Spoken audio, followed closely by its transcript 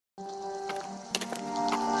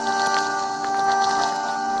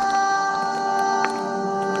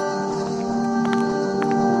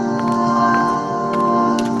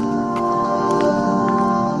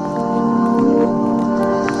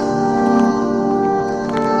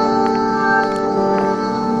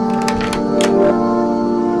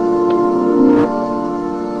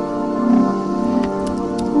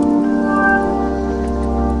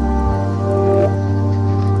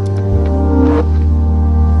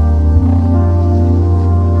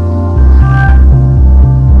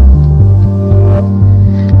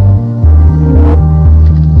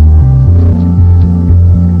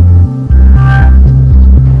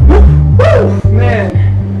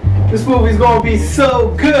movie's gonna be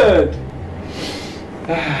so good.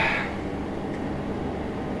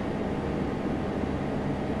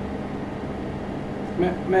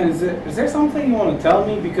 Man, is there something you want to tell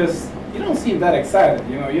me? Because you don't seem that excited.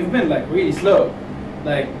 You know, you've been like really slow.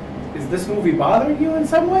 Like, is this movie bothering you in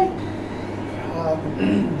some way?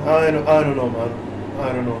 I don't know, man.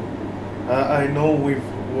 I don't know. I know we've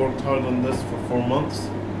worked hard on this for 4 months,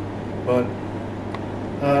 but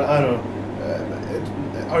I don't know.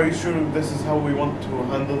 Are you sure this is how we want to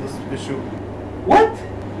handle this issue? What?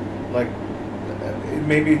 Like,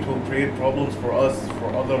 maybe it will create problems for us,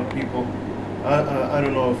 for other people. I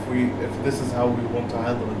don't know if this is how we want to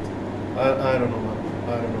handle it. I don't know, man.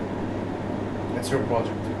 I don't know. It's your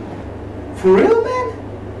project. For real, man?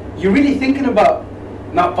 You really thinking about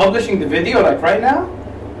not publishing the video like right now?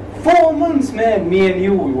 4 months, man. Me and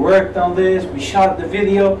you, we worked on this. We shot the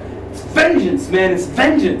video. It's vengeance, man. It's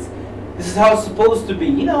vengeance. This is how it's supposed to be.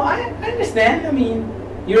 You know, I understand. I mean,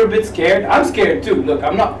 you're a bit scared. I'm scared too. Look,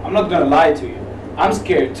 I'm not gonna lie to you. I'm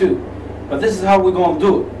scared too. But this is how we're gonna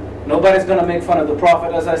do it. Nobody's gonna make fun of the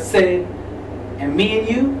Prophet, as I said. And me and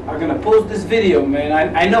you are gonna post this video, man.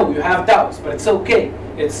 I know you have doubts, but it's okay.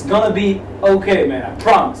 It's gonna be okay, man. I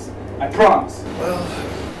promise. I promise. Well,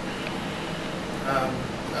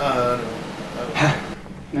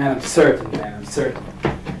 Man, I'm certain, man. I'm certain.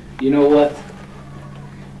 You know what?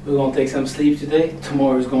 We're gonna take some sleep today.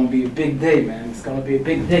 Tomorrow is gonna be a big day, man. It's gonna be a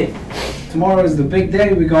big day. Tomorrow is the big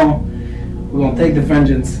day. We're gonna take the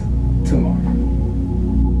vengeance tomorrow.